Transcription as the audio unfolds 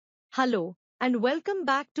Hello, and welcome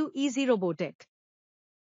back to EasyRoboTech.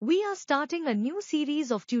 We are starting a new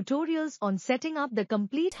series of tutorials on setting up the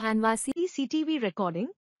complete Hanwha CCTV recording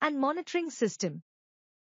and monitoring system.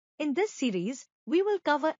 In this series, we will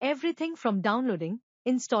cover everything from downloading,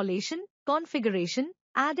 installation, configuration,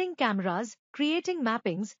 adding cameras, creating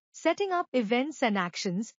mappings, setting up events and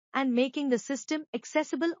actions, and making the system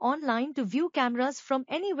accessible online to view cameras from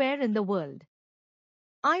anywhere in the world.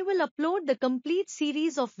 I will upload the complete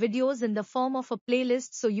series of videos in the form of a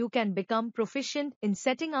playlist so you can become proficient in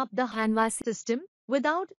setting up the Hanwha system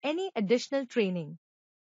without any additional training.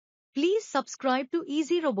 Please subscribe to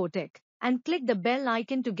EasyRoboTech and click the bell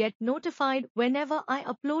icon to get notified whenever I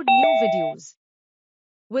upload new videos.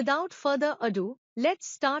 Without further ado, let's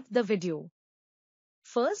start the video.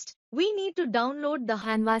 First, we need to download the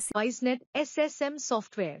Hanwha Wisenet SSM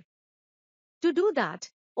software. To do that,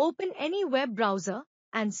 open any web browser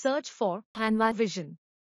and search for Hanwha Vision.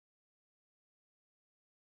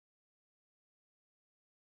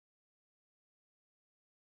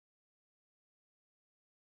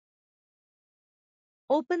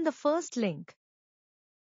 Open the first link.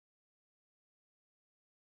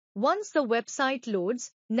 Once the website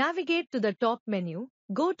loads, navigate to the top menu,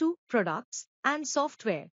 go to Products and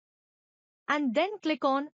Software, and then click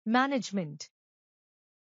on Management.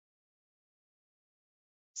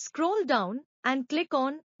 Scroll down and click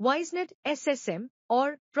on Wisenet SSM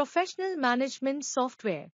or Professional Management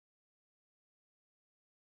Software.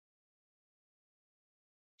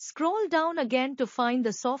 Scroll down again to find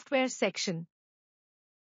the software section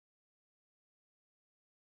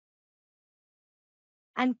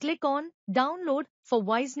and click on Download for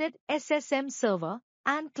Wisenet SSM Server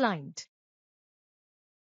and Client.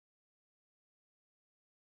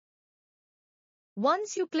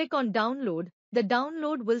 Once you click on Download, the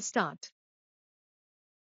download will start.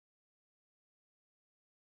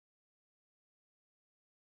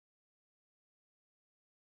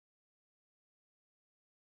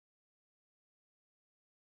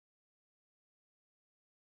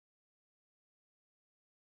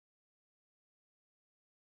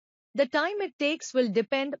 The time it takes will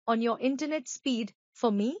depend on your internet speed. For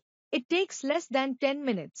me, it takes less than 10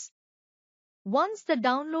 minutes. Once the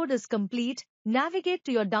download is complete, navigate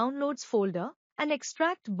to your Downloads folder and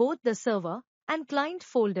extract both the server and client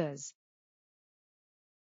folders.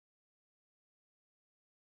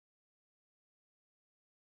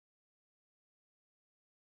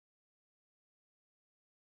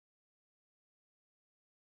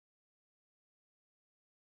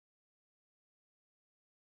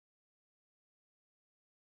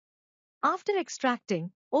 After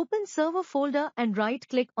extracting, open Server folder and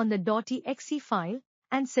right-click on the .exe file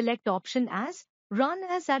and select option as Run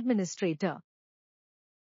as Administrator.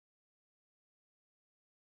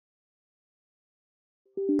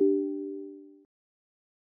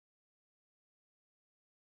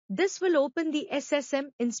 This will open the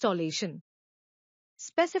SSM installation.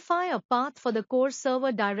 Specify a path for the core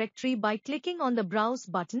server directory by clicking on the Browse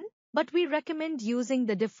button, but we recommend using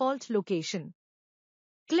the default location.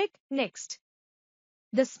 Click Next.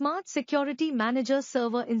 The Smart Security Manager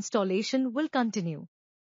server installation will continue.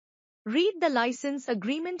 Read the license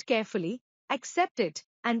agreement carefully, accept it,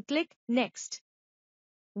 and click Next.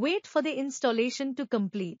 Wait for the installation to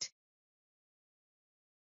complete.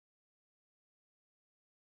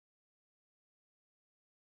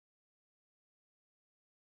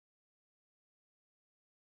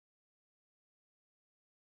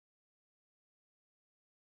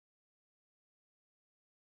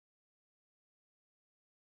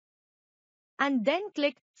 And then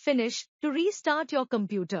click Finish to restart your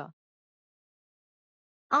computer.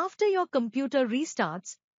 After your computer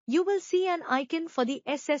restarts, you will see an icon for the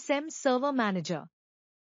SSM Server Manager.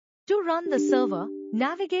 To run the server,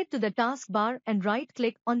 navigate to the taskbar and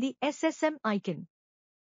right-click on the SSM icon.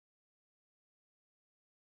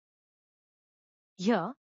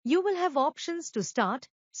 Here, you will have options to start,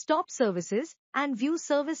 stop services, and view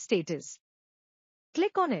service status.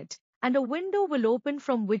 Click on it, and a window will open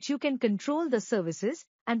from which you can control the services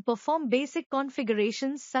and perform basic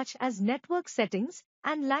configurations such as network settings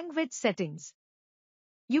and language settings.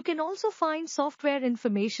 You can also find software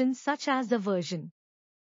information such as the version.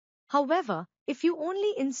 However, if you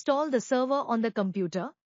only install the server on the computer,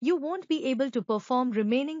 you won't be able to perform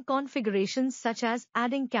remaining configurations such as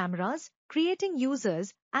adding cameras, creating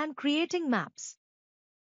users, and creating maps.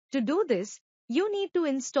 To do this, you need to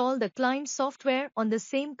install the client software on the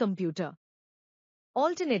same computer.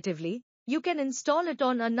 Alternatively, you can install it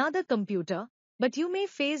on another computer, but you may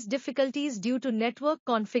face difficulties due to network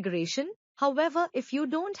configuration. However, if you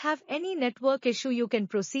don't have any network issue, you can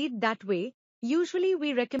proceed that way. usually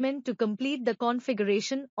we recommend to complete the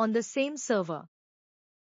configuration on the same server.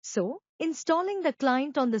 So, installing the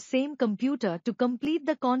client on the same computer to complete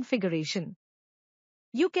the configuration.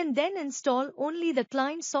 You can then install only the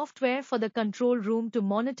client software for the control room to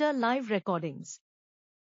monitor live recordings.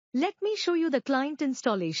 Let me show you the client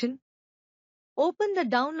installation. Open the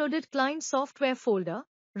downloaded client software folder,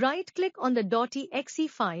 right-click on the .exe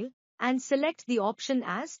file, and select the option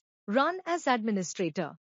as Run as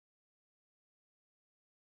Administrator.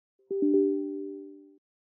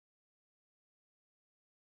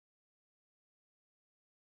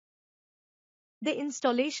 The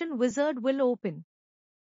installation wizard will open.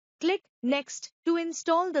 Click Next to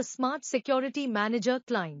install the Smart Security Manager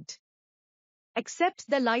client. Accept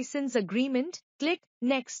the license agreement, click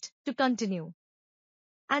Next to continue.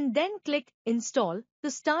 And then click Install to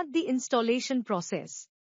start the installation process.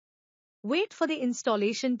 Wait for the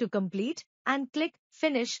installation to complete and click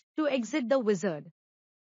Finish to exit the wizard.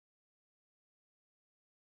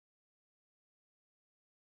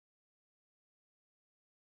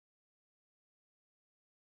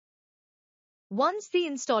 Once the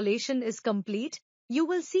installation is complete, you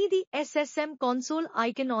will see the SSM console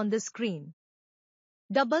icon on the screen.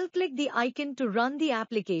 Double-click the icon to run the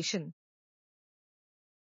application.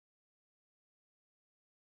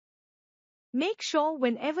 Make sure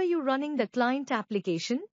whenever you're running the client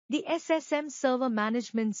application, the SSM server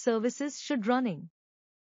management services should running.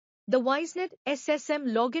 The Wisenet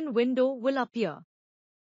SSM login window will appear.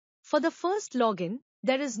 For the first login,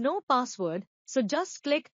 there is no password, so just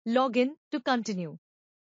click Login to continue.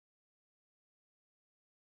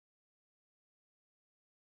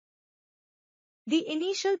 The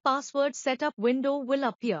initial password setup window will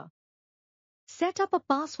appear. Set up a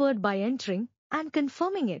password by entering and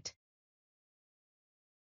confirming it.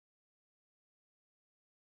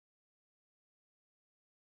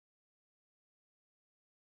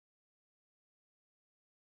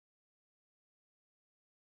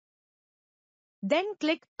 Then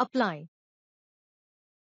click Apply.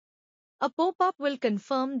 A pop-up will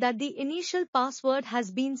confirm that the initial password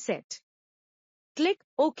has been set. Click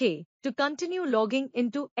OK to continue logging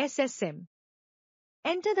into SSM.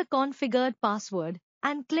 Enter the configured password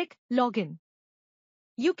and click Login.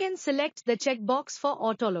 You can select the checkbox for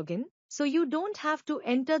auto-login, so you don't have to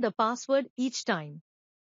enter the password each time.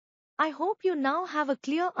 I hope you now have a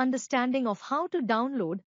clear understanding of how to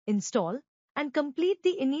download, install, and complete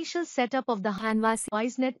the initial setup of the Hanwha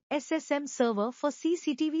Wisenet SSM server for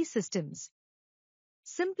CCTV systems.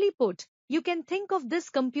 Simply put, you can think of this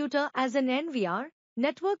computer as an NVR,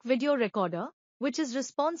 network video recorder, which is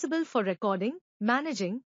responsible for recording,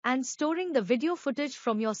 managing, and storing the video footage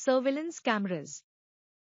from your surveillance cameras.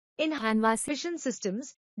 In Hanwha vision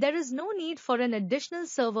systems, there is no need for an additional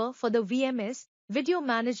server for the VMS, video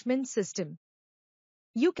management system.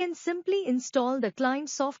 You can simply install the client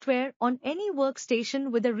software on any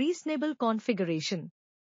workstation with a reasonable configuration.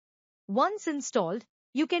 Once installed,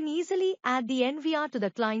 you can easily add the NVR to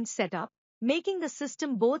the client setup, making the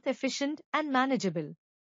system both efficient and manageable.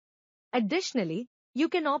 Additionally, you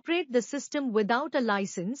can operate the system without a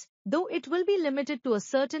license, though it will be limited to a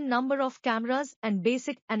certain number of cameras and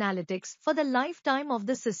basic analytics for the lifetime of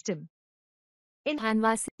the system. In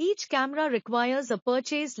Hanwha, each camera requires a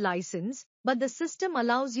purchased license, but the system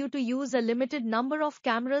allows you to use a limited number of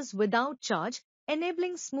cameras without charge,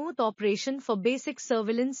 enabling smooth operation for basic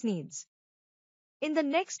surveillance needs. In the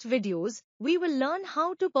next videos, we will learn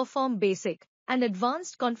how to perform basic and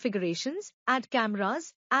advanced configurations, add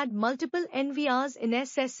cameras, add multiple NVRs in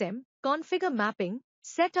SSM, configure mapping,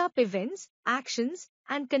 set up events, actions,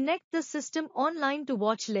 and connect the system online to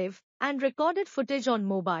watch live and recorded footage on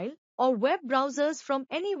mobile or web browsers from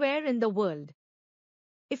anywhere in the world.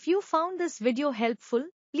 If you found this video helpful,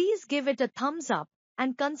 please give it a thumbs up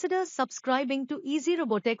and consider subscribing to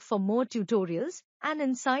EasyRoboTech for more tutorials and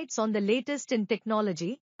insights on the latest in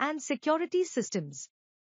technology and security systems.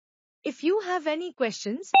 If you have any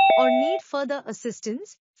questions or need further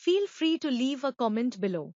assistance, feel free to leave a comment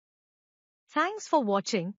below. Thanks for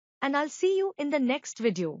watching, and I'll see you in the next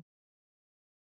video.